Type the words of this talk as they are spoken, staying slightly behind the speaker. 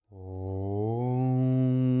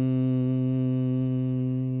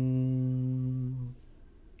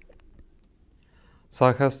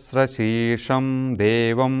സഹസ്രശീർഷം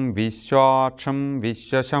ദേവം വിശ്വാക്ഷം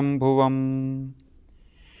വിശ്വശംഭുവം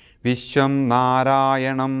വിശ്വം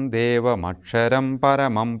നാരായണം ദേവമക്ഷരം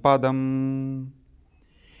പരമം പദം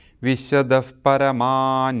വിശ്വദഃ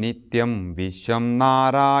പരമാനിത്യം വിശ്വം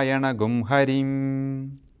നാരായണഗും ഹരിം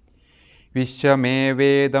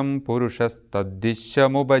വിശ്വമേവേദം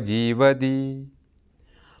പുരുഷസ്തദ്വിശ്വമുപജീവതി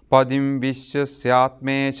പതിം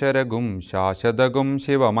വിശ്വസ്യാത്മേശ്വരഗും ശാശ്വതഗും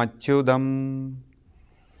ശിവമച്യുതം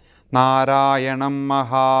നാരായണം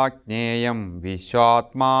മഹാജ്ഞേയം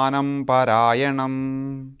വിശ്വാത്മാനം പരായണം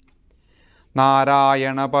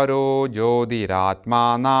നാരായണപരോ ജ്യോതിരാത്മാ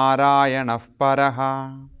നാരായണഃ പരഃ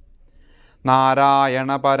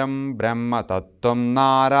നാരായണപരം ബ്രഹ്മതത്വം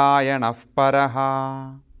നാരായണഃ പരഃ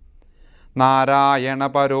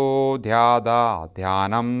നാരായണപരോ ധ്യാതാ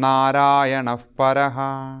ധ്യാനം നാരായണഃ പരഃ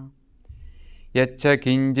യച്ഛ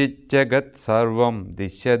കിഞ്ചിത് ജഗത് സർവം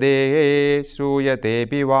ദൃശ്യതേ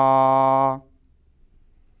ശ്രൂയതേപി വാ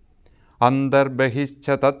അന്തർബഹിശ്ച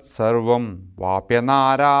തത്സർവം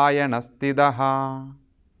വാപ്യനാരായണസ്ഥിതഃ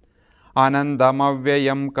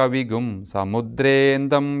അനന്തമവ്യയം കവിഗും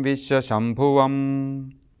സമുദ്രേന്ദം വിശ്വശംഭുവം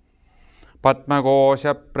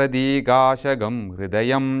പത്മകോശപ്രതീകാശകം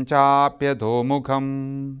ഹൃദയം ചാപ്യധോമുഖം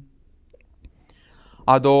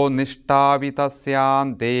അധോ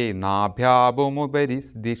നിഷ്ഠാവിതസ്യാന്തേ നാഭ്യാഭുമുപരി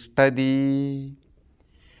ദിഷ്ടതി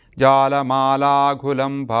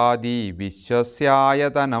ജാലമാലാഘുലം ഭാതി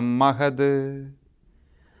വിശ്വസ്യായതനം മഹത്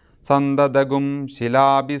സന്തതഗും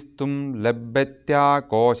ശിലാഭിസ്തും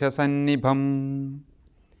ലഭ്യത്യാകോശസന്നിഭം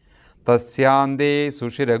തസ്യാന്തേ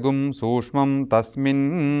സുഷിരഗും സൂക്ഷ്മം തസ്മിൻ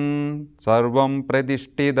സർവം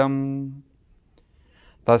പ്രതിഷ്ഠിതം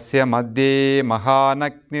തസ്യ മധ്യേ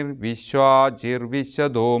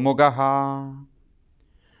മഹാനഗ്നിർവിശ്വാചിർവിശ്വദോമുഖഃ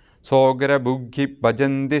സോഗ്രബുഗ്ഗി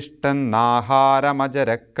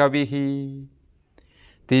ഭജന്തിഷ്ഠന്നാഹാരമജരക്കവിഃ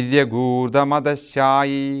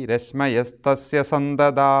തിര്യഗൂർധമദശായി രശ്മയസ്തസ്യ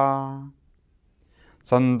സന്തതാ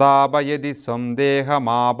സന്താപയതി സ്വം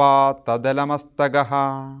ദേഹമാപാത് തദലമസ്തകഃ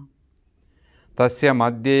തസ്യ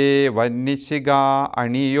മധ്യേ വഹ്നിശിഖാ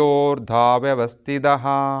അണിയോർധ്വാ വ്യവസ്ഥിതഃ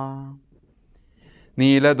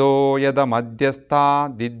നീലദോ യദമധ്യസ്ഥാ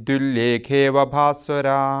ദിദ്യുല്ലേഖേവ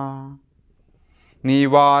ഭാസ്വരാ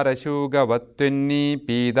നീവാരശൂകവത്വന്നി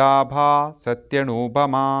പീതാഭാ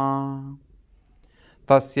സത്യണൂപമാ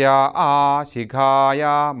തസ്യാ ആ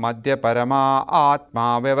ശിഖായാ മധ്യപരമാ ആത്മാ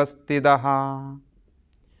വ്യവസ്ഥിതഃ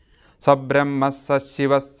സബ്രഹ്മ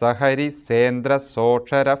സശിവ സഹരി സേന്ദ്ര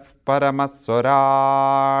സോക്ഷരഃ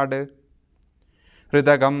പരമസ്വരാട്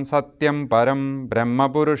ഹൃദകം സത്യം പരം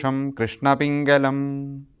ബ്രഹ്മപുരുഷം കൃഷ്ണപിംഗലം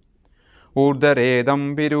ഊർധരേദം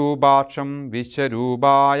വിരൂപാക്ഷം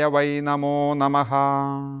വിശ്വരൂപായ വൈ നമോ നമഃ.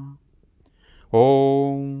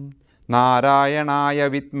 ഓം നാരായണായ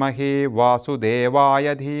വിദ്മഹേ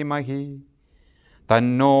വാസുദേവായ ധീമഹി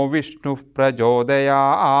തന്നോ വിഷ്ണുഃ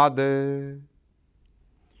പ്രചോദയാത്.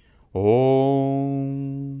 ഓം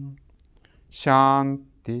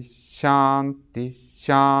ശാന്തി ശാന്തി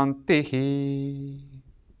ശാന്തി.